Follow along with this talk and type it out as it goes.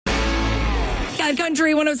Cat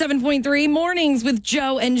Country 107.3 mornings with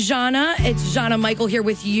Joe and Jahna. It's Jahna Michael here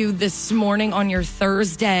with you this morning on your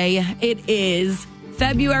Thursday. It is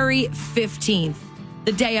February 15th,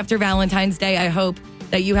 the day after Valentine's Day. I hope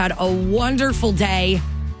that you had a wonderful day.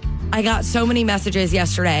 I got so many messages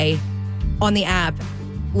yesterday on the app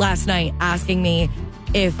last night asking me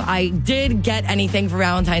if I did get anything for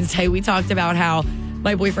Valentine's Day. We talked about how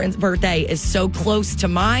my boyfriend's birthday is so close to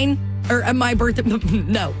mine. Or my birthday,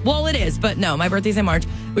 no. Well, it is, but no, my birthday's in March.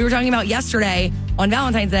 We were talking about yesterday on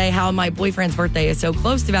Valentine's Day how my boyfriend's birthday is so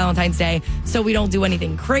close to Valentine's Day, so we don't do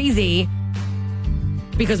anything crazy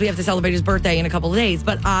because we have to celebrate his birthday in a couple of days.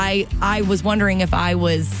 But I was wondering if I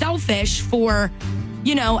was selfish for,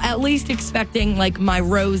 at least expecting like my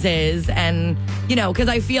roses and, because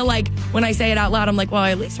I feel like when I say it out loud, I'm like, well,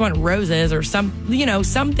 I at least want roses or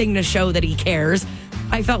something to show that he cares.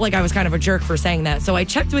 I felt like I was kind of a jerk for saying that. So I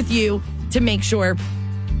checked with you to make sure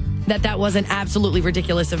that wasn't absolutely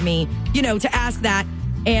ridiculous of me, to ask that.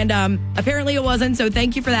 And apparently it wasn't. So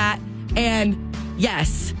thank you for that. And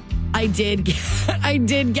yes, I did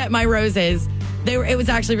get my roses. It was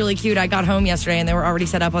actually really cute. I got home yesterday and they were already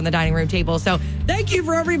set up on the dining room table. So thank you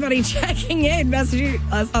for everybody checking in, messaging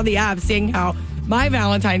us on the app, seeing how my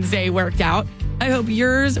Valentine's Day worked out. I hope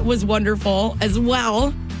yours was wonderful as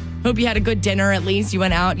well. Hope you had a good dinner at least. You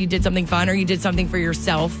went out, you did something fun, or you did something for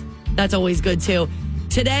yourself. That's always good too.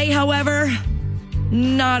 Today, however,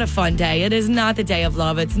 not a fun day. It is not the day of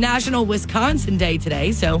love. It's National Wisconsin Day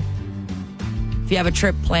today. So if you have a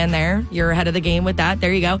trip planned there, you're ahead of the game with that.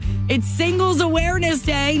 There you go. It's Singles Awareness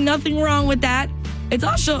Day. Nothing wrong with that. It's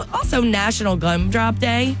also National Gumdrop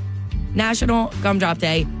Day. National Gumdrop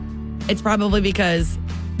Day. It's probably because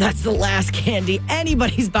that's the last candy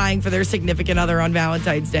anybody's buying for their significant other on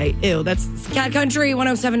Valentine's Day. Ew, that's Cat Country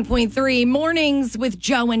 107.3 mornings with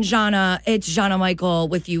Joe and Jahna. It's Jahna Michael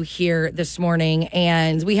with you here this morning,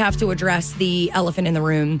 and we have to address the elephant in the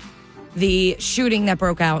room. The shooting that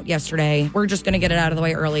broke out yesterday. We're just going to get it out of the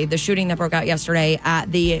way early. The shooting that broke out yesterday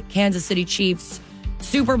at the Kansas City Chiefs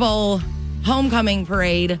Super Bowl homecoming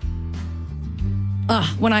parade.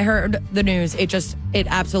 When I heard the news, it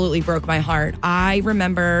absolutely broke my heart. I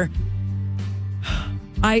remember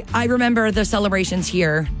the celebrations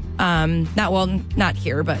here. Not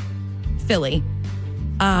here, but Philly.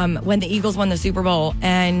 When the Eagles won the Super Bowl.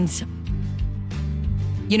 And,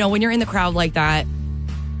 when you're in the crowd like that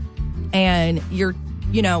and your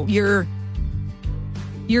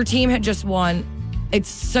team had just won, it's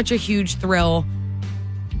such a huge thrill.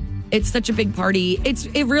 It's such a big party.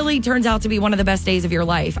 It really turns out to be one of the best days of your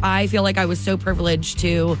life. I feel like I was so privileged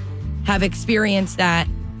to have experienced that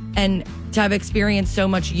and to have experienced so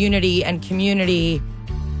much unity and community.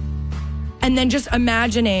 And then just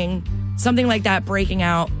imagining something like that breaking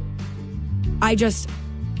out, it's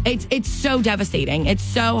so devastating. It's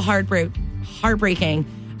so heartbreaking.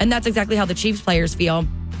 And that's exactly how the Chiefs players feel.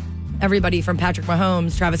 Everybody from Patrick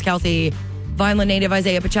Mahomes, Travis Kelce, Vineland native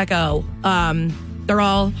Isaiah Pacheco, they're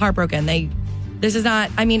all heartbroken. This is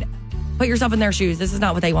not, put yourself in their shoes. This is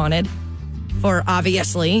not what they wanted for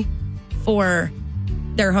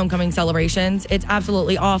their homecoming celebrations. It's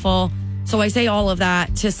absolutely awful. So I say all of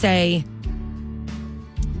that to say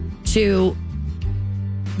to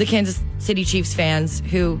the Kansas City Chiefs fans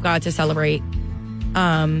who got to celebrate,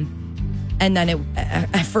 and then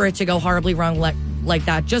for it to go horribly wrong like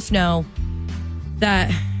that, just know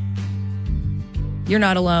that you're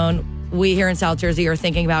not alone. We here in South Jersey are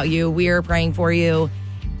thinking about you. We are praying for you.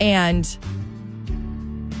 And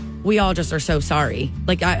we all just are so sorry.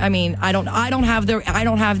 Like, I don't have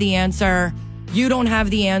the answer. You don't have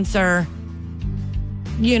the answer.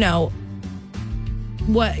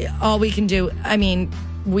 What all we can do,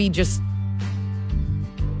 we just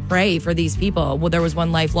pray for these people. Well, there was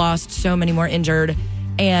one life lost, so many more injured.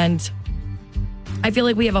 And I feel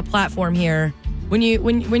like we have a platform here. When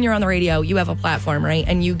you're on the radio, you have a platform, right?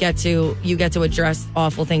 And you get to address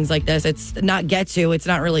awful things like this. It's not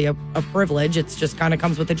really a privilege. It's just kind of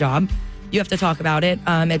comes with the job. You have to talk about it.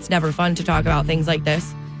 It's never fun to talk about things like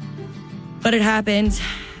this. But it happened,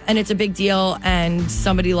 and it's a big deal, and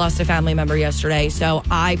somebody lost a family member yesterday. So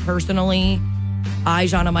I,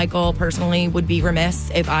 Jahna Michael, personally would be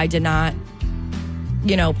remiss if I did not,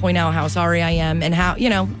 point out how sorry I am and how,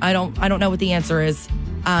 I don't know what the answer is.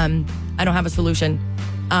 I don't have a solution.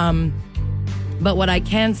 But what I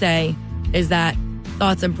can say is that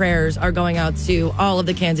thoughts and prayers are going out to all of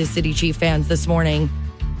the Kansas City Chief fans this morning,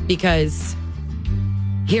 because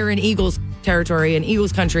here in Eagles territory, in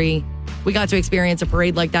Eagles country, we got to experience a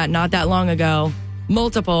parade like that not that long ago.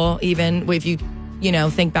 Multiple, even if you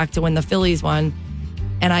think back to when the Phillies won.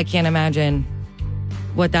 And I can't imagine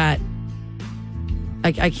what that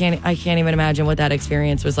I can't even imagine what that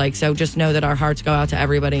experience was like. So just know that our hearts go out to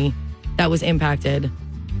everybody that was impacted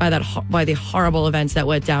by the horrible events that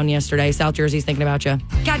went down yesterday. South Jersey's thinking about you.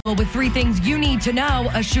 With 3 things you need to know.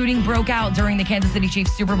 A shooting broke out during the Kansas City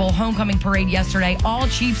Chiefs Super Bowl homecoming parade yesterday. All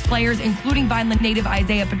Chiefs players, including Vineland native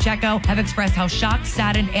Isaiah Pacheco, have expressed how shocked,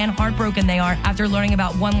 saddened, and heartbroken they are after learning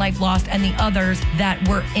about one life lost and the others that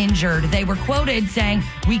were injured. They were quoted saying,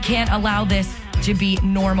 "We can't allow this to be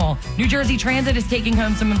normal." New Jersey Transit is taking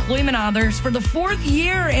home some employment honors for the 4th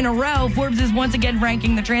year in a row. Forbes is once again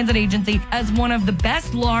ranking the transit agency as one of the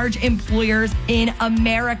best large employers in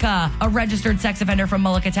America. A registered sex offender from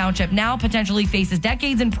Mullica Township now potentially faces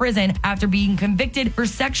decades in prison after being convicted for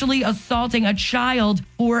sexually assaulting a child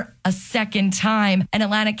for a second time. An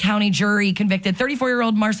Atlantic County jury convicted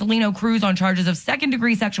 34-year-old Marcelino Cruz on charges of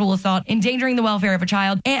second-degree sexual assault, endangering the welfare of a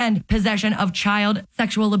child, and possession of child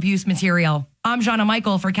sexual abuse material. I'm Jahna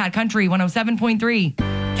Michael for Cat Country 107.3.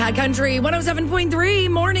 Cat Country 107.3,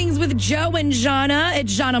 mornings with Joe and Jahna.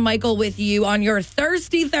 It's Jahna Michael with you on your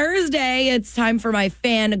Thirsty Thursday. It's time for my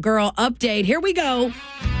fan girl update. Here we go.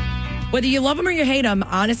 Whether you love him or you hate him,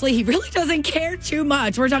 honestly, he really doesn't care too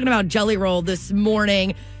much. We're talking about Jelly Roll this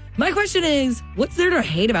morning. My question is, what's there to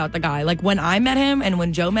hate about the guy? Like, when I met him and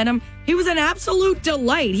when Joe met him, he was an absolute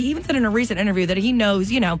delight. He even said in a recent interview that he knows,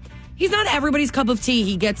 he's not everybody's cup of tea.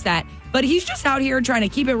 He gets that. But he's just out here trying to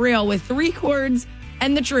keep it real with 3 chords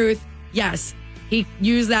and the truth. Yes, he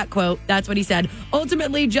used that quote. That's what he said.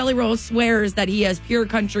 Ultimately, Jelly Roll swears that he has pure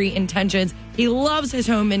country intentions. He loves his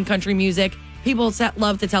home in country music. People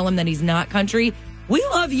love to tell him that he's not country. We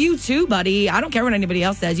love you too, buddy. I don't care what anybody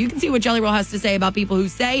else says. You can see what Jelly Roll has to say about people who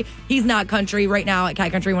say he's not country right now at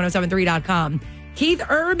catcountry1073.com. Keith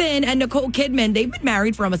Urban and Nicole Kidman, they've been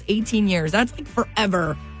married for almost 18 years. That's like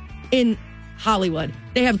forever in Hollywood.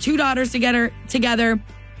 They have 2 daughters together.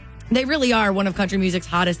 They really are one of country music's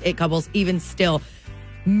hottest it couples, even still.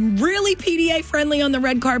 Really PDA friendly on the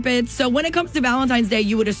red carpet. So when it comes to Valentine's Day,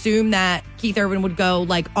 you would assume that Keith Urban would go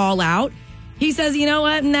like all out. He says, you know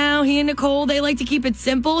what? Now he and Nicole, they like to keep it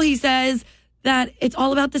simple. He says that it's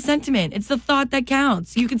all about the sentiment. It's the thought that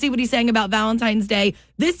counts. You can see what he's saying about Valentine's Day.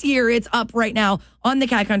 This year, it's up right now on the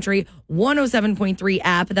Cat Country 107.3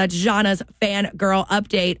 app. That's Jahna's Fan Girl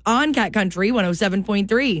Update on Cat Country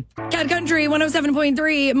 107.3. Cat Country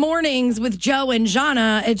 107.3, mornings with Joe and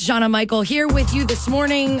Jahna. It's Jahna Michael here with you this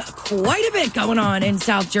morning. Quite a bit going on in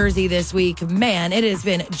South Jersey this week. Man, it has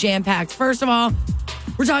been jam-packed. First of all,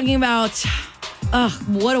 we're talking about,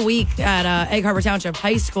 what a week at Egg Harbor Township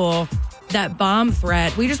High School. That bomb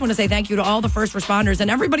threat. We just want to say thank you to all the first responders and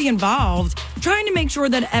everybody involved trying to make sure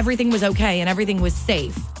that everything was okay and everything was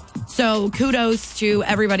safe. So kudos to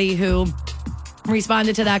everybody who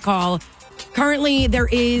responded to that call. Currently, there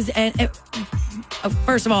is,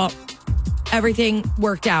 first of all, everything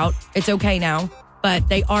worked out. It's okay now, but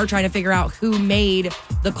they are trying to figure out who made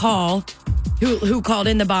the call, who called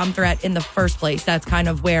in the bomb threat in the first place. That's kind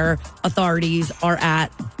of where authorities are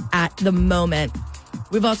at the moment.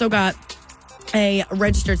 We've also got a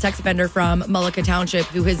registered sex offender from Mullica Township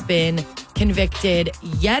who has been convicted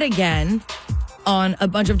yet again on a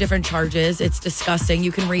bunch of different charges. It's disgusting.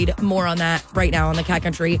 You can read more on that right now on the Cat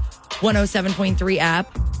Country 107.3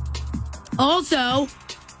 app. Also,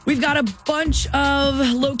 we've got a bunch of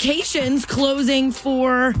locations closing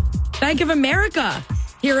for Bank of America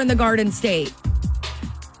here in the Garden State.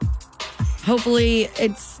 Hopefully,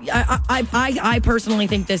 I personally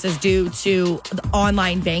think this is due to the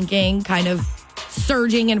online banking kind of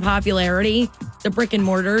surging in popularity. The brick and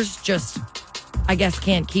mortars just, I guess,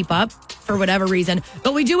 can't keep up for whatever reason.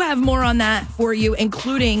 But we do have more on that for you,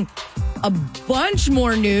 including a bunch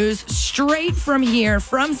more news straight from here,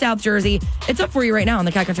 from South Jersey. It's up for you right now on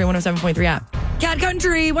the Cat Country 107.3 app. Cat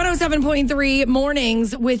Country 107.3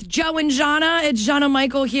 mornings with Joe and Jahna. It's Jahna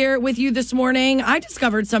Michael here with you this morning. I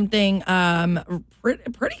discovered something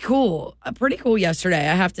pretty cool yesterday,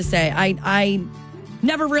 I have to say. I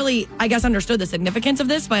never really, I guess, understood the significance of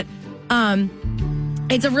this, but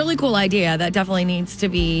it's a really cool idea that definitely needs to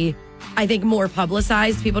be, I think, more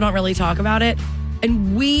publicized. People don't really talk about it.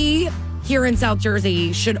 And we here in South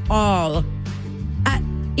Jersey should all,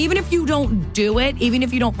 even if you don't do it, even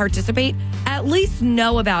if you don't participate, at least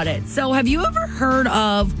know about it. So have you ever heard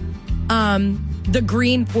of the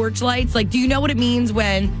green porch lights? Like, do you know what it means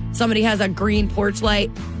when somebody has a green porch light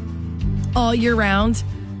all year round?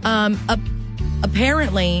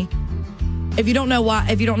 Apparently, if you don't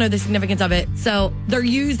know the significance of it, so they're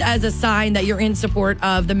used as a sign that you're in support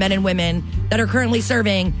of the men and women that are currently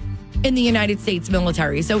serving in the United States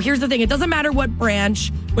military. So here's the thing. It doesn't matter what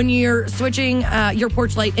branch, when you're switching your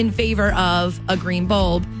porch light in favor of a green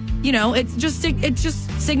bulb, it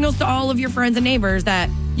just signals to all of your friends and neighbors that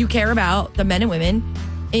you care about the men and women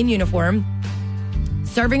in uniform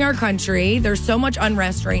serving our country. There's so much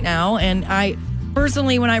unrest right now. And I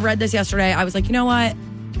personally, when I read this yesterday, I was like, you know what?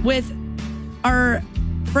 With our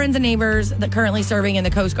friends and neighbors that currently serving in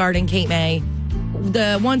the Coast Guard in Cape May,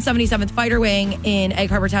 the 177th Fighter Wing in Egg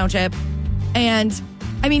Harbor Township, and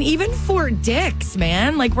I mean, even Fort Dix,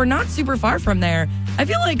 man, like we're not super far from there. I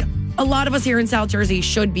feel like a lot of us here in South Jersey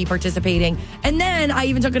should be participating. And then I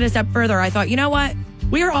even took it a step further. I thought, you know what?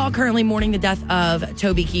 We are all currently mourning the death of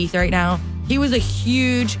Toby Keith right now. He was a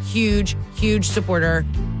huge, huge, huge supporter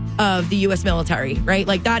of the U.S. military, right?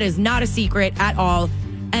 Like that is not a secret at all.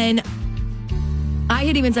 And I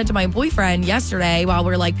had even said to my boyfriend yesterday while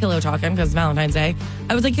we're like pillow talking because it's Valentine's Day,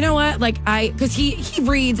 I was like, you know what? Like because he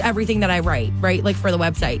reads everything that I write, right? Like for the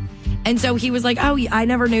website. And so he was like, oh, I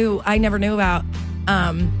never knew about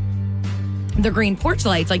the green porch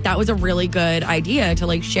lights. Like that was a really good idea to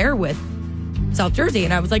like share with South Jersey.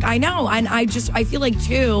 And I was like, I know. And I feel like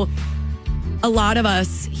too, a lot of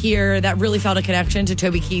us here that really felt a connection to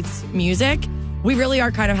Toby Keith's music, we really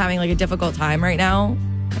are kind of having like a difficult time right now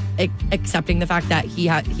accepting the fact that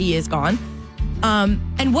he is gone.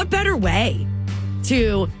 And what better way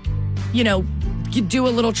to, do a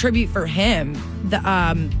little tribute for him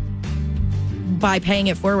by paying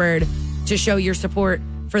it forward to show your support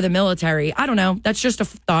for the military. I don't know. That's just a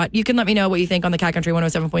thought. You can let me know what you think on the Cat Country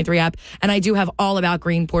 107.3 app. And I do have all about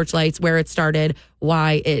green porch lights, where it started,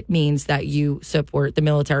 why it means that you support the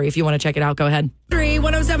military. If you want to check it out, go ahead.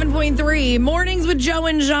 107.3 Mornings with Joe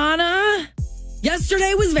and Jahna.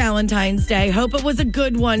 Yesterday was Valentine's Day. Hope it was a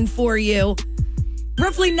good one for you.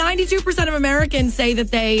 Roughly 92% of Americans say that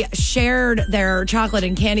they shared their chocolate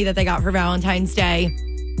and candy that they got for Valentine's Day.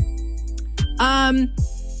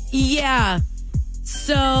 Yeah.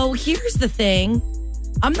 So here's the thing.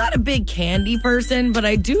 I'm not a big candy person, but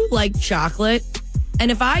I do like chocolate. And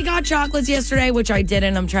if I got chocolates yesterday, which I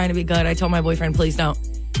didn't, I'm trying to be good. I told my boyfriend, please don't.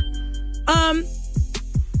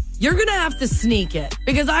 You're going to have to sneak it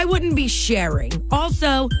because I wouldn't be sharing.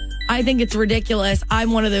 Also, I think it's ridiculous.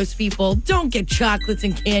 I'm one of those people. Don't get chocolates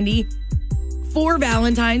and candy for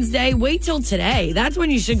Valentine's Day. Wait till today. That's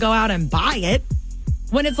when you should go out and buy it.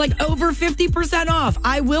 When it's like over 50% off.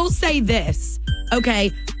 I will say this.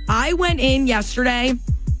 Okay, I went in yesterday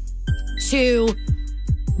to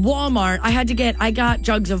Walmart. I got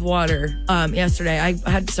jugs of water yesterday. I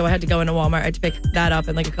had to go into Walmart. I had to pick that up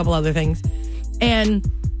and like a couple other things. And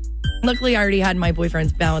luckily I already had my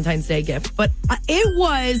boyfriend's Valentine's Day gift. But it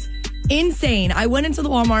was insane. I went into the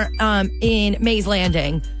Walmart in Mays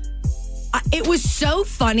Landing. It was so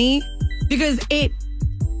funny because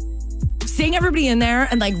seeing everybody in there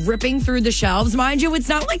and like ripping through the shelves. Mind you, it's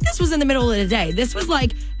not like this was in the middle of the day. This was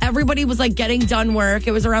like everybody was like getting done work.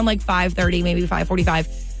 It was around like 5:30, maybe 5:45.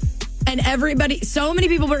 And so many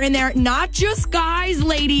people were in there. Not just guys,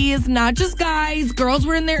 ladies, not just guys. Girls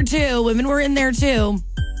were in there too. Women were in there too.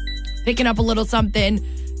 Picking up a little something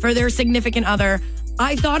for their significant other.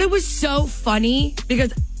 I thought it was so funny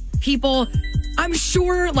because people, I'm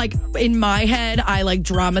sure like in my head, I like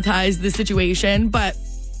dramatized the situation, but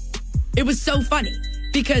it was so funny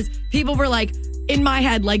because people were like, in my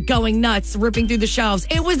head, like going nuts, ripping through the shelves.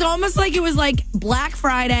 It was almost like it was like Black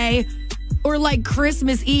Friday or like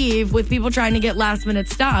Christmas Eve with people trying to get last minute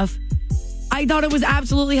stuff. I thought it was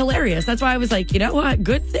absolutely hilarious. That's why I was like, you know what?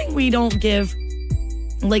 Good thing we don't give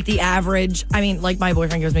like the average. I mean, like my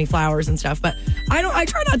boyfriend gives me flowers and stuff, but I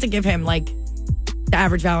try not to give him like the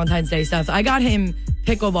average Valentine's Day stuff. I got him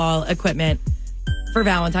pickleball equipment for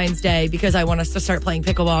Valentine's Day because I want us to start playing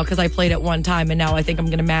pickleball because I played it one time and now I think I'm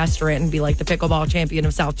going to master it and be like the pickleball champion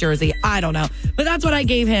of South Jersey. I don't know. But that's what I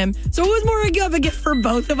gave him. So it was more of a gift for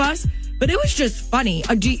both of us. But it was just funny.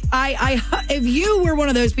 If you were one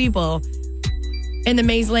of those people in the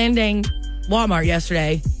Mays Landing Walmart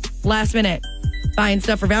yesterday, last minute, buying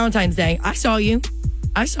stuff for Valentine's Day, I saw you.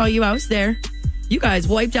 I was there. You guys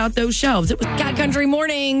wiped out those shelves. It was Cat Country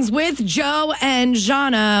Mornings with Joe and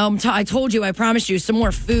Jahna. I told you, I promised you some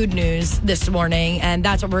more food news this morning, and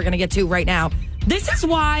that's what we're going to get to right now. This is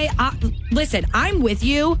why, listen, I'm with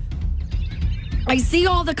you. I see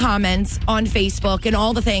all the comments on Facebook and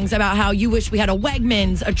all the things about how you wish we had a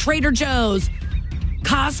Wegmans, a Trader Joe's,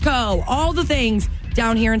 Costco, all the things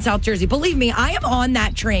down here in South Jersey. Believe me, I am on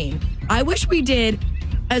that train. I wish we did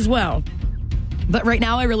as well. But right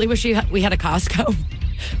now, I really wish we had a Costco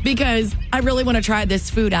because I really want to try this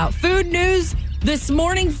food out. Food news this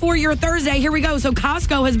morning for your Thursday. Here we go. So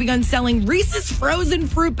Costco has begun selling Reese's frozen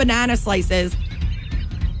fruit banana slices.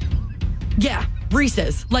 Yeah,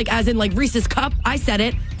 Reese's, like as in like Reese's cup. I said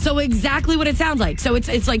it. So exactly what it sounds like. So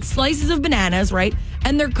it's like slices of bananas, right?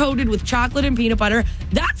 And they're coated with chocolate and peanut butter.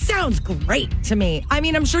 That sounds great to me. I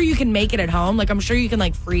mean, I'm sure you can make it at home. Like I'm sure you can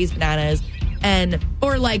like freeze bananas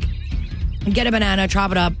or like get a banana,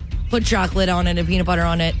 chop it up, put chocolate on it and peanut butter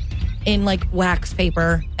on it in like wax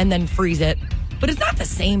paper and then freeze it. But it's not the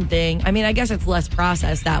same thing. I mean, I guess it's less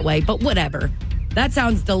processed that way, but whatever. That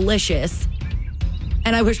sounds delicious.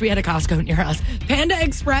 And I wish we had a Costco near us. Panda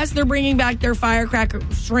Express, they're bringing back their firecracker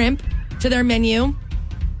shrimp to their menu,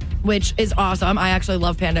 which is awesome. I actually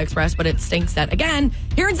love Panda Express, but it stinks that, again,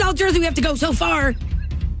 here in South Jersey, we have to go so far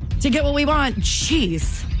to get what we want.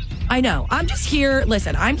 Jeez. I know. I'm just here.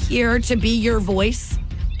 Listen, I'm here to be your voice,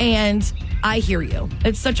 and I hear you.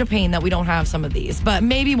 It's such a pain that we don't have some of these, but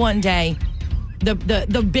maybe one day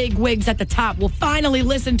the big wigs at the top will finally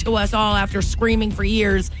listen to us all after screaming for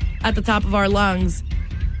years at the top of our lungs.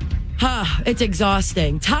 It's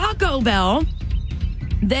exhausting. Taco Bell,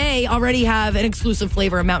 they already have an exclusive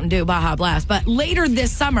flavor of Mountain Dew Baja Blast, but later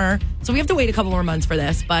this summer, so we have to wait a couple more months for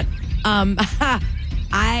this, but I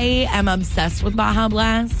am obsessed with Baja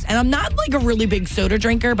Blast, and I'm not like a really big soda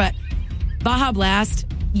drinker, but Baja Blast,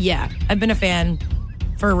 yeah, I've been a fan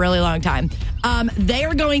for a really long time. They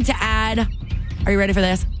are going to add, are you ready for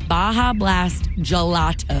this? Baja Blast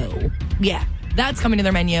Gelato. Yeah, that's coming to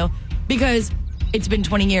their menu because it's been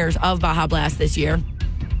 20 years of Baja Blast this year.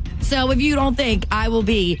 So if you don't think I will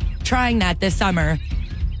be trying that this summer,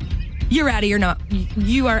 you are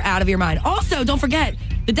out of your mind. Also, don't forget,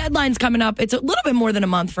 the deadline's coming up. It's a little bit more than a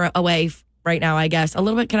month away right now, I guess. A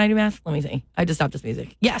little bit. Can I do math? Let me see. I just stopped this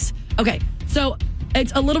music. Yes. Okay. So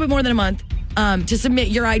it's a little bit more than a month to submit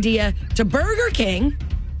your idea to Burger King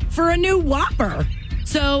for a new Whopper.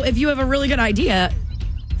 So if you have a really good idea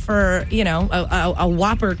for, a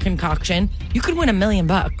Whopper concoction, you could win $1 million.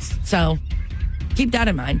 So keep that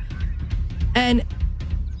in mind. And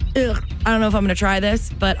I don't know if I'm going to try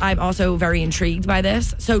this, but I'm also very intrigued by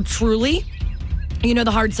this. So Truly,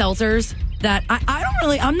 the hard seltzers that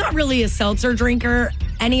I'm not really a seltzer drinker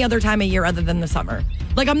any other time of year other than the summer.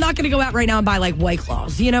 Like, I'm not going to go out right now and buy like White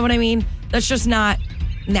Claws. You know what I mean? That's just not,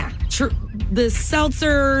 the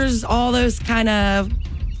seltzers, all those kind of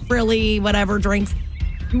frilly whatever drinks,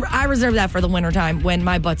 I reserve that for the wintertime when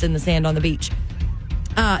my butt's in the sand on the beach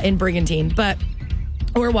in Brigantine,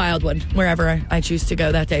 or Wildwood, wherever I choose to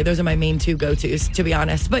go that day. Those are my main two go-tos, to be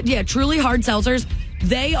honest. But yeah, Truly hard seltzers,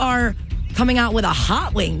 they are coming out with a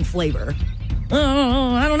hot wing flavor.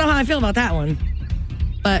 Oh, I don't know how I feel about that one.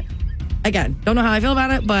 But again, don't know how I feel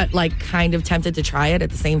about it, but like kind of tempted to try it at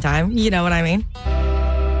the same time. You know what I mean?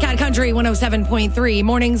 Cat Country 107.3,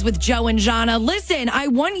 mornings with Joe and Jahna. Listen, I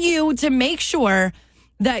want you to make sure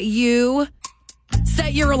that you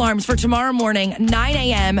set your alarms for tomorrow morning, 9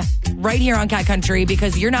 a.m., right here on Cat Country,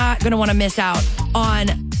 because you're not going to want to miss out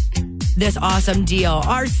on this awesome deal.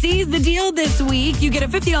 Our Seize the Deal this week, you get a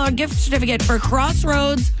 $50 gift certificate for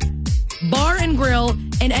Crossroads Bar and Grill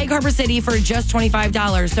in Egg Harbor City for just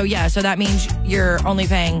 $25. So that means you're only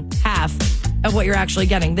paying half of what you're actually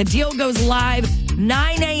getting. The deal goes live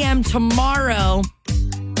 9 a.m. tomorrow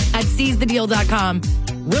at seizethedeal.com.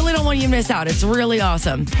 Really don't want you to miss out. It's really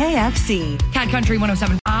awesome. KFC. Cat Country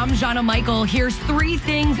 107. I'm Jahna Michael. Here's 3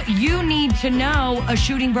 things you need to know. A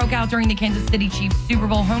shooting broke out during the Kansas City Chiefs Super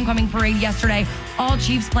Bowl homecoming parade yesterday. All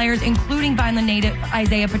Chiefs players, including Vineland native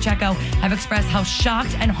Isaiah Pacheco, have expressed how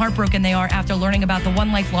shocked and heartbroken they are after learning about the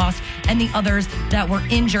one life lost and the others that were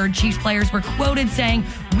injured. Chiefs players were quoted saying,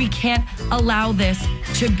 "We can't allow this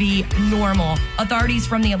to be normal." Authorities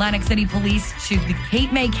from the Atlantic City Police to the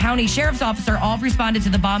Cape May County Sheriff's Officer all responded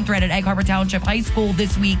to the bomb threat at Egg Harbor Township High School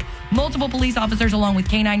this week. Multiple police officers, along with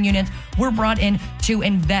K-9 units, were brought in to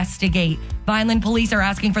investigate. Vineland police are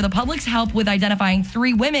asking for the public's help with identifying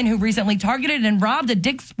 3 women who recently targeted and robbed a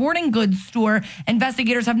Dick's Sporting Goods store.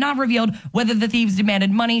 Investigators have not revealed whether the thieves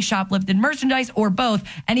demanded money, shoplifted merchandise, or both.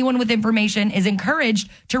 Anyone with information is encouraged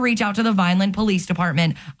to reach out to the Vineland Police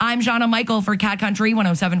Department. I'm Jahna Michael for Cat Country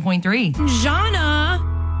 107.3. Jahna,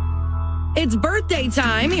 it's birthday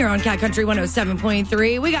time here on Cat Country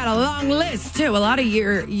 107.3. We got a long list, too. A lot of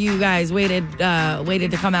you guys waited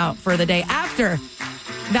to come out for the day after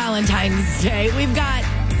Valentine's Day. We've got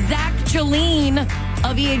Zach Killeen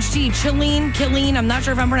of EHT. Killeen, I'm not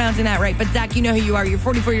sure if I'm pronouncing that right, but Zach, you know who you are. You're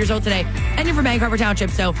 44 years old today, and you're from Egg Harbor Township,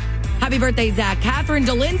 so happy birthday, Zach. Catherine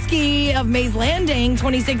Dolinsky of Mays Landing,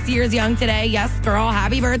 26 years young today. Yes, girl,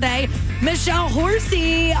 happy birthday. Michelle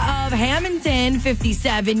Horsey of Hamilton,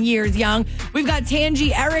 57 years young. We've got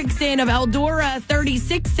Tangi Erickson of Eldora,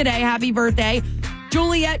 36 today. Happy birthday.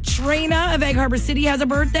 Juliet Trena of Egg Harbor City has a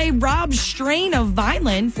birthday. Rob Strain of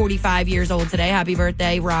Vineland, 45 years old today. Happy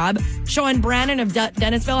birthday, Rob. Sean Brannon of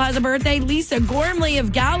Dennisville has a birthday. Lisa Gormley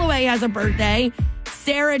of Galloway has a birthday.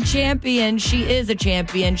 Sarah Champion, she is a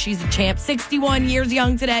champion. She's a champ. 61 years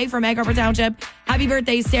young today from Egg Harbor Township. Happy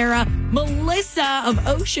birthday, Sarah. Melissa of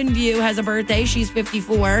Ocean View has a birthday. She's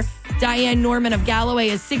 54. Diane Norman of Galloway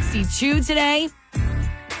is 62 today.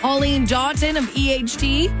 Pauline Doughton of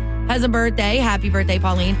EHT has a birthday. Happy birthday,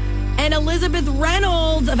 Pauline. And Elizabeth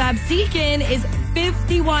Reynolds of Absecon is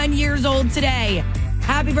 51 years old today.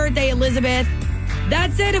 Happy birthday, Elizabeth.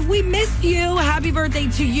 That's it. If we missed you, happy birthday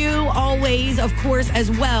to you always, of course, as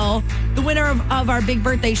well. The winner of our big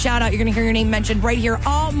birthday shout out, you're going to hear your name mentioned right here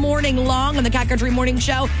all morning long on the Cat Country Morning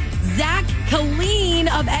Show. Zach Colleen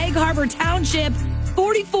of Egg Harbor Township,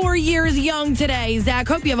 44 years young today. Zach,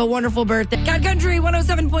 hope you have a wonderful birthday. Cat Country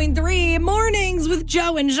 107.3 mornings with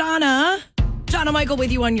Joe and Jahna. Jahna Michael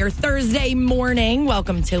with you on your Thursday morning.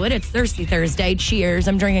 Welcome to it. It's Thirsty Thursday. Cheers.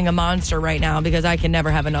 I'm drinking a Monster right now because I can never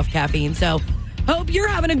have enough caffeine. So hope you're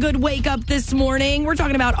having a good wake up this morning. We're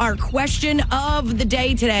talking about our question of the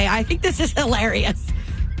day today. I think this is hilarious.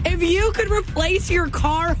 If you could replace your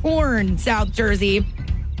car horn, South Jersey,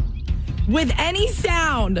 with any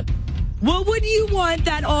sound, what would you want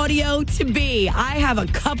that audio to be? I have a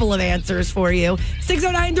couple of answers for you.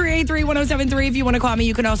 609-383-1073. If you want to call me,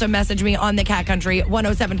 you can also message me on the Cat Country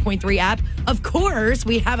 107.3 app. Of course,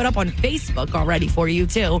 we have it up on Facebook already for you,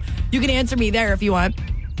 too. You can answer me there if you want.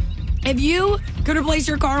 If you could replace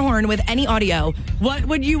your car horn with any audio, what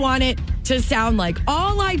would you want it to sound like?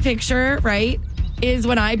 All I picture, right, is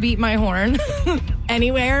when I beat my horn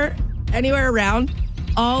anywhere around,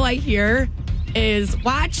 all I hear is,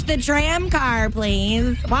 watch the tram car,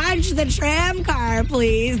 please. Watch the tram car,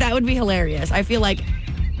 please. That would be hilarious. I feel like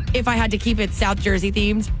if I had to keep it South Jersey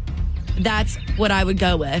themed, that's what I would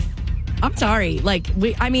go with. I'm sorry.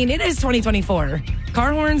 It is 2024.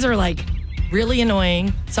 Car horns are really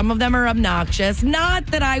annoying. Some of them are obnoxious. Not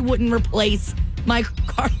that I wouldn't replace my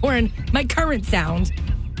car horn, my current sound,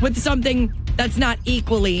 with something that's not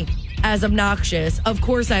equally as obnoxious. Of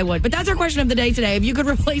course I would. But that's our question of the day today. If you could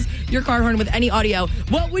replace your car horn with any audio,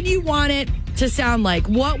 what would you want it to sound like?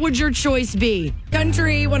 What would your choice be?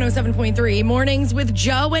 Country 107.3 mornings with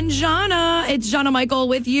Joe and Jahna. It's Jahna Michael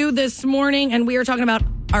with you this morning, and we are talking about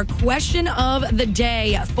our question of the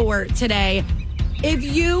day for today. If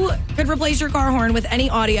you could replace your car horn with any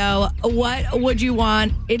audio, what would you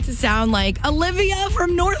want it to sound like? Olivia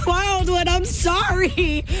from North Wildwood, I'm sorry.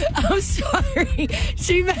 She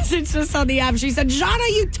messaged us on the app. She said,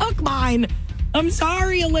 Jahna, you took mine. I'm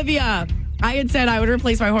sorry, Olivia. I had said I would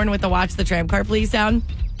replace my horn with the watch the tram car please sound.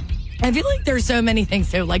 I feel like there's so many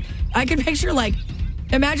things too. I could picture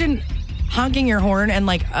imagine honking your horn and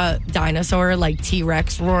a dinosaur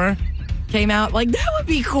T-Rex roar came out. That would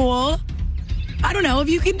be cool. I don't know if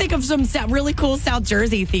you can think of some really cool South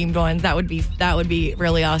Jersey themed ones. That would be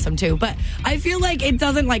really awesome too. But I feel like it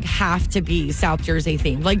doesn't have to be South Jersey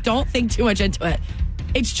themed. Don't think too much into it.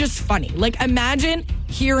 It's just funny. Imagine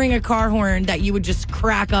hearing a car horn that you would just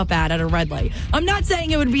crack up at a red light. I'm not saying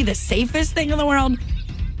it would be the safest thing in the world,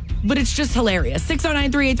 but it's just hilarious.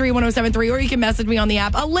 609-383-1073, or you can message me on the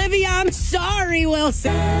app. Olivia, I'm sorry,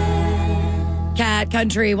 Wilson. Cat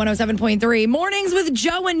Country 107.3 mornings with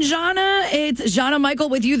Joe and Jahna. It's Jahna Michael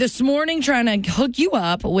with you this morning, trying to hook you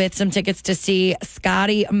up with some tickets to see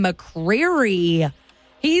Scotty McCreery.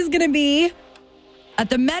 He's going to be at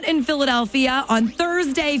the Met in Philadelphia on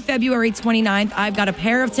Thursday, February 29th. I've got a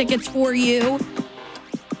pair of tickets for you.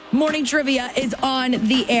 Morning trivia is on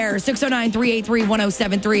the air.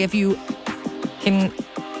 609-383-1073. If you can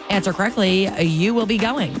answer correctly, you will be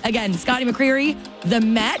going. Again, Scotty McCreery, the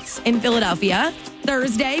Mets in Philadelphia,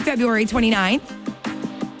 Thursday, February 29th.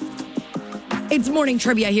 It's morning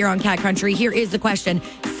trivia here on Cat Country. Here is the question.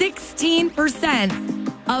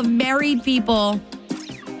 16% of married people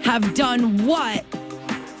have done what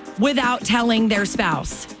without telling their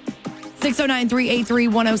spouse?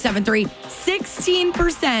 609-383-1073.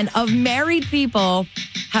 16% of married people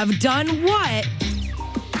have done what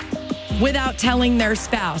without telling their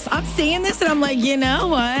spouse? I'm saying this and I'm like, you know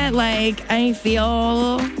what? I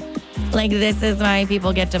feel like this is why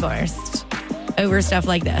people get divorced over stuff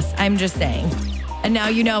like this. I'm just saying. And now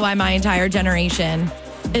you know why my entire generation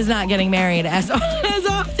is not getting married as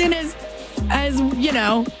often as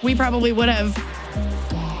we probably would have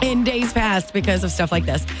in days past because of stuff like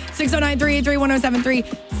this. 609-383-1073.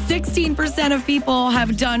 16% of people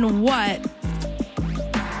have done what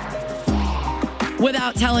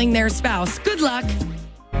without telling their spouse? Good luck.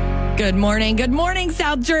 Good morning. Good morning,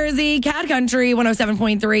 South Jersey. Cat Country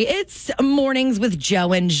 107.3. It's Mornings with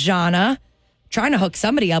Joe and Jahna. Trying to hook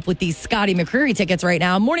somebody up with these Scotty McCreery tickets right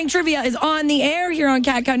now. Morning Trivia is on the air here on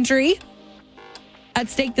Cat Country. At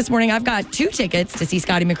stake this morning, I've got 2 tickets to see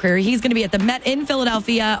Scotty McCreery. He's going to be at the Met in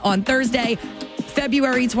Philadelphia on Thursday,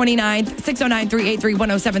 February 29th.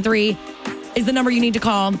 609-383-1073 is the number you need to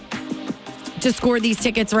call to score these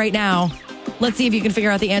tickets right now. Let's see if you can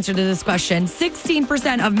figure out the answer to this question.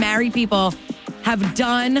 16% of married people have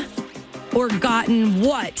done or gotten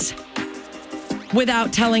what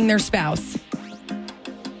without telling their spouse?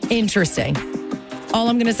 Interesting. All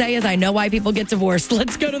I'm going to say is I know why people get divorced.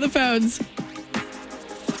 Let's go to the phones.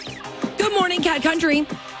 Good morning, Cat Country.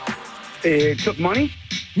 It took money?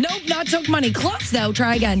 Nope, not took money. Close, though.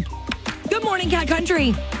 Try again. Good morning, Cat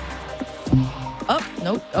Country. Oh,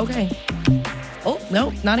 nope. Okay. Oh,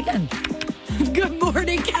 no, not again. Good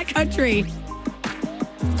morning, Cat Country.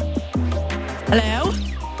 Hello?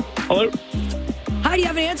 Hello? Hi, do you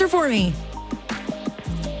have an answer for me?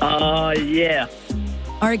 Yeah.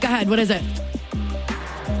 All right, go ahead. What is it?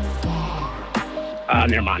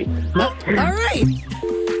 Never mind. All right.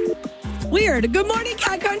 Weird. Good morning,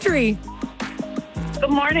 Cat Country.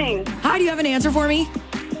 Good morning. Hi, do you have an answer for me?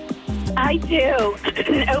 I do.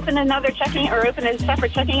 Open another checking or open a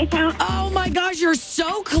separate checking account. Oh my gosh, you're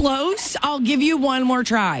so close. I'll give you one more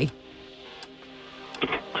try.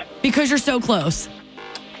 Because you're so close.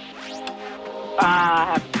 It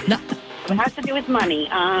has to do with money.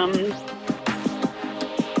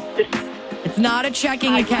 It's not a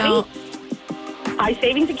checking Hide account. High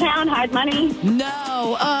savings account, hide money.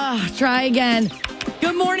 No. Try again.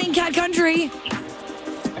 Good morning, Cat Country. Is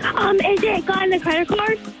it gotten the credit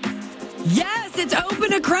card? Yes, it's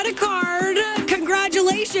open a credit card.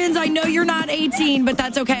 Congratulations. I know you're not 18, but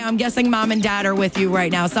that's okay. I'm guessing mom and dad are with you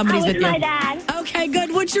right now. Somebody's with you. My dad. Okay,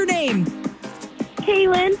 good. What's your name?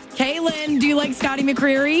 Kaylin. Kaylin, do you like Scotty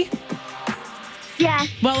McCreery? Yeah.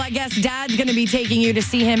 Well, I guess Dad's going to be taking you to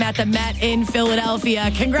see him at the Met in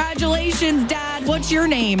Philadelphia. Congratulations, Dad. What's your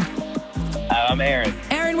name? I'm Aaron.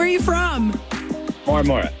 Aaron, where are you from?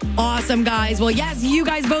 Mora. Awesome, guys. Well, yes, you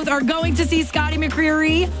guys both are going to see Scotty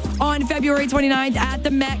McCreery on February 29th at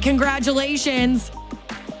the Met. Congratulations.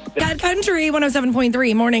 Cat Country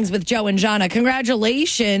 107.3 Mornings with Joe and Jahna.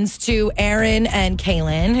 Congratulations to Aaron and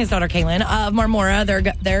Kaylin, his daughter Kaylin of Marmora.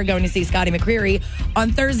 They're going to see Scotty McCreery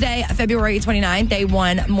on Thursday, February 29th. They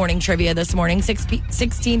won morning trivia this morning.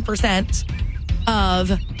 16%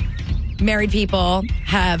 of married people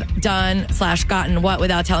have done/gotten what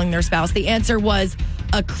without telling their spouse. The answer was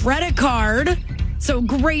a credit card. So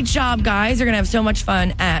great job, guys. You're going to have so much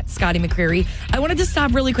fun at Scotty McCreery. I wanted to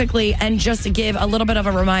stop really quickly and just give a little bit of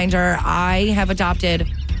a reminder.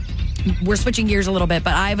 We're switching gears a little bit,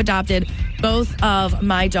 but I've adopted both of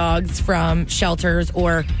my dogs from shelters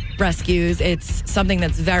or rescues. It's something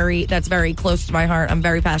that's very close to my heart. I'm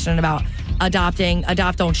very passionate about adopting.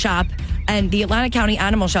 Adopt, don't shop. And the Atlanta County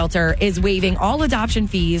Animal Shelter is waiving all adoption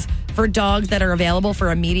fees for dogs that are available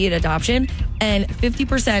for immediate adoption and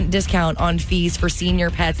 50% discount on fees for senior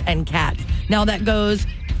pets and cats. Now that goes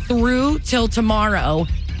through till tomorrow.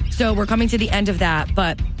 So we're coming to the end of that,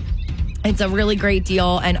 but it's a really great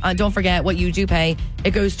deal. And don't forget what you do pay.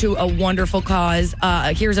 It goes to a wonderful cause.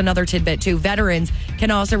 Here's another tidbit too. Veterans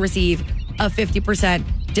can also receive a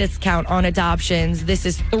 50% discount on adoptions. This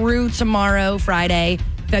is through tomorrow, Friday,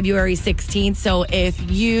 February 16th. So if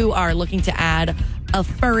you are looking to add a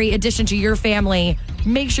furry addition to your family,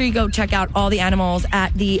 make sure you go check out all the animals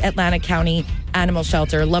at the Atlanta County Animal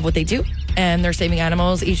Shelter. Love what they do, and they're saving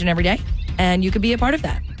animals each and every day, and you could be a part of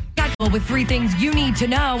that. With 3 things you need to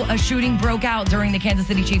know. A shooting broke out during the Kansas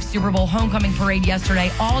City Chiefs Super Bowl homecoming parade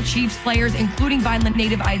yesterday. All Chiefs players, including Vineland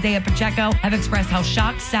native Isaiah Pacheco, have expressed how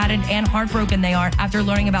shocked, saddened, and heartbroken they are after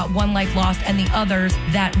learning about one life lost and the others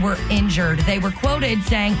that were injured. They were quoted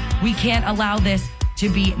saying, "We can't allow this to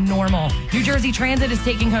be normal." New Jersey Transit is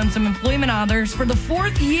taking home some employment honors for the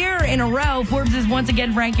 4th year in a row. Forbes is once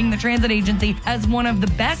again ranking the transit agency as one of the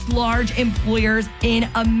best large employers in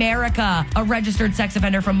America. A registered sex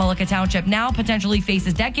offender from Mullica Township now potentially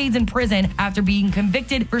faces decades in prison after being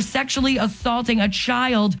convicted for sexually assaulting a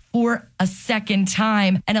child for a second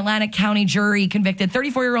time. An Atlantic County jury convicted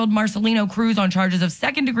 34-year-old Marcelino Cruz on charges of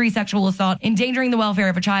second-degree sexual assault, endangering the welfare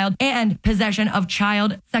of a child, and possession of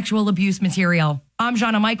child sexual abuse material. I'm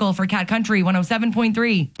Jahna Michael for Cat Country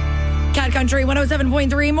 107.3. Cat Country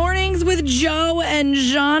 107.3 Mornings with Joe and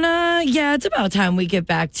Jahna. Yeah, it's about time we get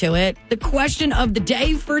back to it. The question of the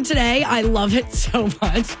day for today, I love it so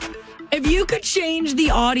much. If you could change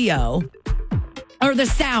the audio or the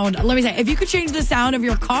sound, let me say, if you could change the sound of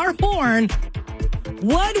your car horn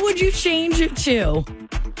What would you change it to?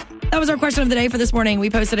 That was our question of the day for this morning. We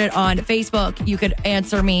posted it on Facebook. You could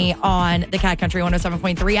answer me on the Cat Country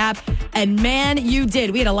 107.3 app. And man, you did.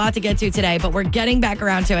 We had a lot to get to today, but we're getting back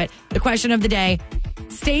around to it. The question of the day,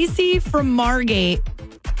 Stacy from Margate.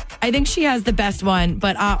 I think she has the best one,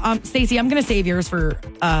 but Stacy, I'm going to save yours for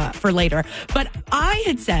later. But I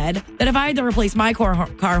had said that if I had to replace my car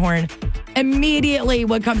horn, immediately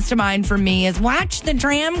what comes to mind for me is watch the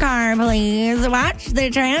tram car, please. Watch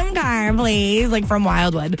the tram car, please. Like from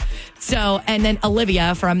Wildwood. So, and then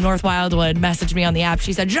Olivia from North Wildwood messaged me on the app.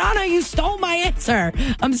 She said, Jahna, you stole my answer.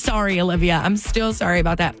 I'm sorry, Olivia. I'm still sorry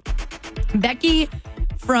about that. Becky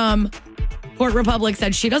from Port Republic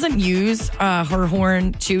said she doesn't use her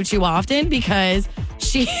horn too often because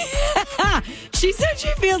she she said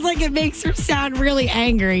she feels like it makes her sound really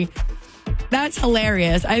angry. That's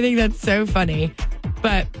hilarious. I think that's so funny.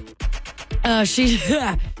 But she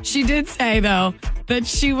did say though that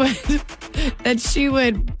she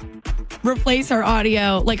would replace her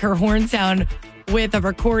audio, like her horn sound, with a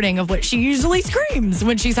recording of what she usually screams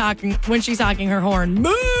when she's honking her horn.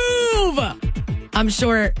 Move! I'm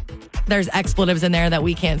sure there's expletives in there that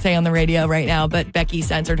we can't say on the radio right now, but Becky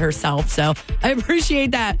censored herself, so I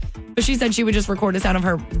appreciate that. But she said she would just record the sound of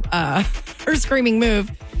her screaming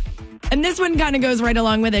move. And this one kind of goes right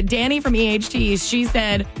along with it. Danny from EHT, she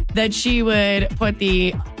said that she would put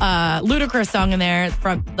the Ludacris song in there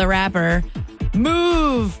from the rapper.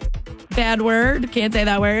 Move! Bad word. Can't say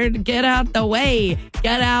that word. Get out the way.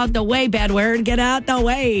 Get out the way. Bad word. Get out the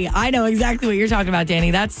way. I know exactly what you're talking about,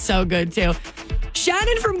 Danny. That's so good, too.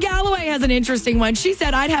 Shannon from Galloway has an interesting one. She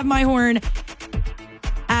said, I'd have my horn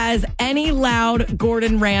as any loud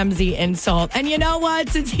Gordon Ramsay insult. And you know what?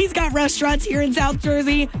 Since he's got restaurants here in South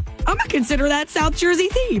Jersey, I'm going to consider that South Jersey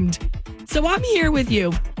themed. So I'm here with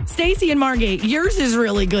you. Stacy and Margate, yours is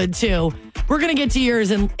really good, too. We're going to get to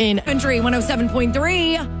yours in Country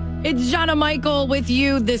 107.3. It's Jahna Michael with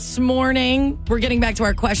you this morning. We're getting back to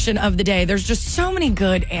our question of the day. There's just so many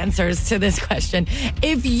good answers to this question.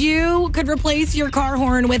 If you could replace your car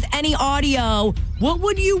horn with any audio, what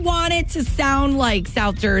would you want it to sound like,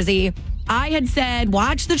 South Jersey? I had said,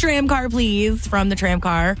 watch the tram car, please, from the tram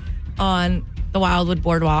car on the Wildwood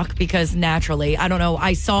Boardwalk, because naturally, I don't know,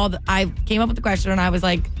 I came up with the question and I was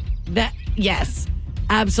like, that, yes.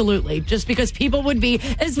 Absolutely. Just because people would be,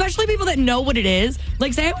 especially people that know what it is.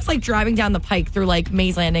 Like, say I was like driving down the pike through like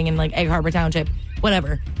Mays Landing and like Egg Harbor Township,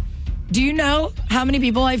 whatever. Do you know how many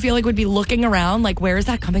people I feel like would be looking around? Like, where is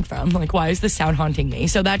that coming from? Like, why is this sound haunting me?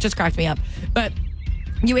 So that just cracked me up. But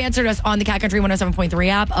you answered us on the Cat Country 107.3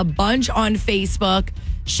 app, a bunch on Facebook.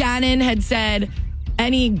 Shannon had said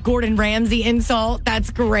any Gordon Ramsay insult. That's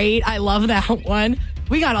great. I love that one.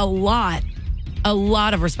 We got a lot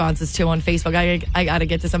of responses too on Facebook. I got to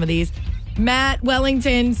get to some of these. Matt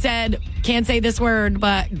Wellington said, can't say this word,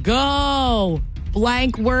 but go.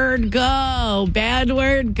 Blank word, go. Bad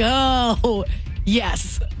word, go.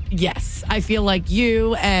 Yes. I feel like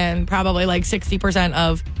you and probably like 60%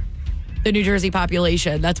 of the New Jersey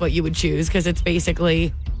population, that's what you would choose, because it's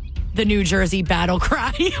basically the New Jersey battle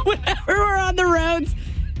cry whenever we're on the roads,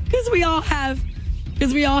 because we all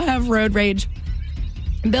have road rage.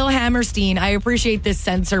 Bill Hammerstein, I appreciate this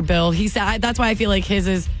censor, Bill. He said, that's why I feel like his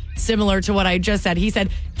is similar to what I just said. He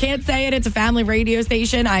said, can't say it. It's a family radio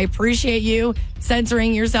station. I appreciate you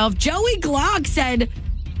censoring yourself. Joey Glock said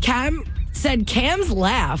Cam's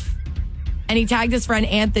laugh. And he tagged his friend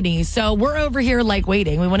Anthony. So we're over here like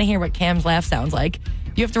waiting. We want to hear what Cam's laugh sounds like.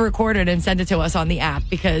 You have to record it and send it to us on the app,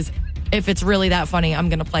 because if it's really that funny, I'm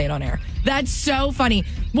going to play it on air. That's so funny.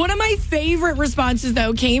 One of my favorite responses,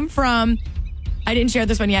 though, came from, I didn't share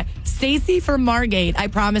this one yet, Stacy from Margate. I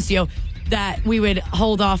promised you that we would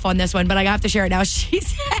hold off on this one, but I have to share it now. She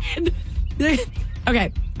said,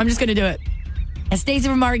 okay, I'm just going to do it. Stacy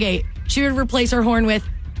from Margate, she would replace her horn with,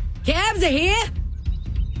 cabs are here.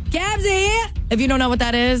 Cabs are here. If you don't know what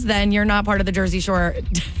that is, then you're not part of the Jersey Shore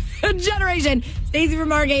generation. Stacy from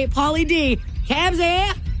Margate, Pauly D, cabs are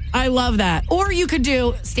here. I love that. Or you could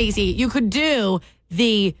do, Stacy, you could do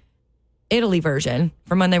the Italy version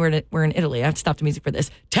from when they were in Italy. I have to stop the music for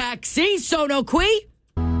this. Taxi sono qui.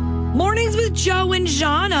 Mornings with Joe and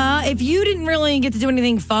Jahna. If you didn't really get to do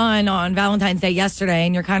anything fun on Valentine's Day yesterday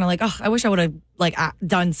and you're kind of like, oh, I wish I would have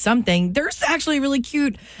done something. There's actually a really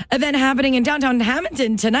cute event happening in downtown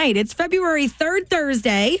Hamilton tonight. It's February 3rd,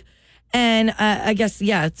 Thursday. And I guess,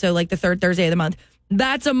 yeah, so like the third Thursday of the month.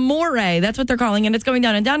 That's Amore. That's what they're calling it. It's going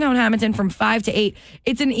down in downtown Hamilton from 5 to 8.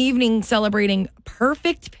 It's an evening celebrating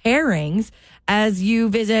perfect pairings as you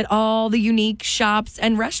visit all the unique shops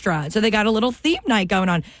and restaurants. So they got a little theme night going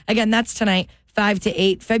on. Again, that's tonight, 5 to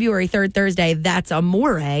 8, February 3rd, Thursday. That's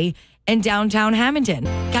Amore in downtown Hamilton.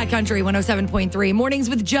 Cat Country 107.3. Mornings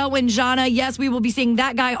with Joe and Jahna. Yes, we will be seeing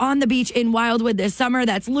that guy on the beach in Wildwood this summer.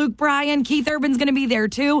 That's Luke Bryan. Keith Urban's going to be there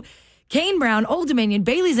too. Kane Brown, Old Dominion,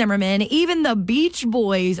 Bailey Zimmerman, even the Beach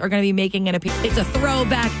Boys are going to be making an appearance. It's a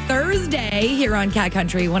throwback Thursday here on Cat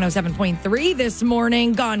Country 107.3 this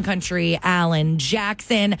morning. Gone Country, Alan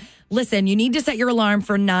Jackson. Listen, you need to set your alarm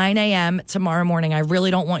for 9 a.m. tomorrow morning. I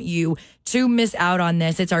really don't want you to miss out on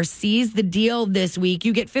this. It's our Seize the Deal this week.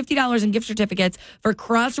 You get $50 in gift certificates for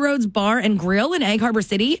Crossroads Bar and Grill in Egg Harbor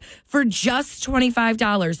City for just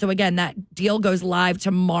 $25. So again, that deal goes live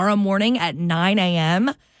tomorrow morning at 9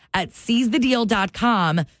 a.m. at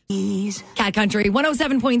seizethedeal.com. Cat Country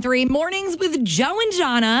 107.3 mornings with Joe and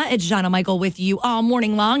Jahna. It's Jahna Michael with you all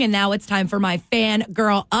morning long. And now it's time for my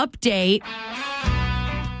fangirl update.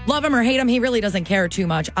 Love him or hate him, he really doesn't care too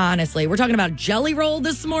much, honestly. We're talking about Jelly Roll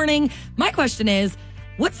this morning. My question is,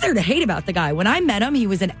 what's there to hate about the guy? When I met him, he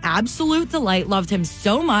was an absolute delight. Loved him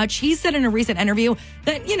so much. He said in a recent interview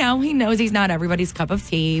that, he knows he's not everybody's cup of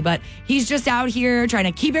tea, but he's just out here trying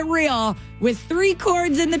to keep it real with 3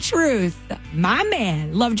 chords and the truth. My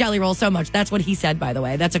man. Love Jelly Roll so much. That's what he said, by the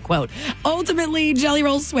way. That's a quote. Ultimately, Jelly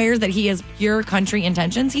Roll swears that he has pure country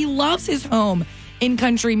intentions. He loves his home in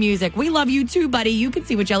country music. We love you too, buddy. You can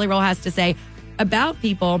see what Jelly Roll has to say about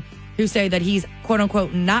people who say that he's quote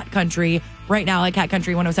unquote not country right now at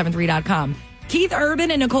catcountry1073.com. Keith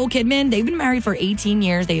Urban and Nicole Kidman, they've been married for 18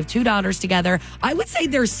 years. They have 2 daughters together. I would say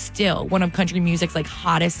they're still one of country music's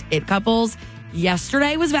hottest it couples.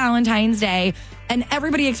 Yesterday was Valentine's Day, and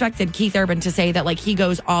everybody expected Keith Urban to say that he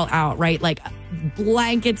goes all out, right?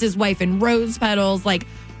 Blankets his wife in rose petals, the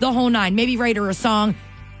whole 9. Maybe write her a song.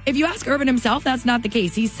 If you ask Urban himself, that's not the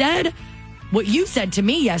case. He said what you said to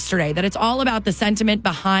me yesterday, that it's all about the sentiment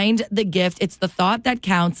behind the gift. It's the thought that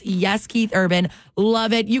counts. Yes, Keith Urban,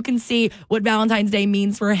 love it. You can see what Valentine's Day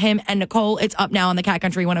means for him and Nicole. It's up now on the Cat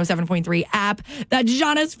Country 107.3 app. That's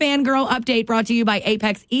Jahna's Fangirl Update brought to you by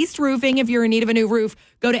Apex East Roofing. If you're in need of a new roof,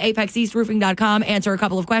 go to apexeastroofing.com, answer a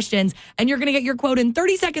couple of questions, and you're going to get your quote in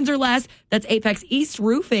 30 seconds or less. That's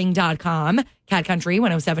apexeastroofing.com. Cat Country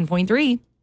 107.3.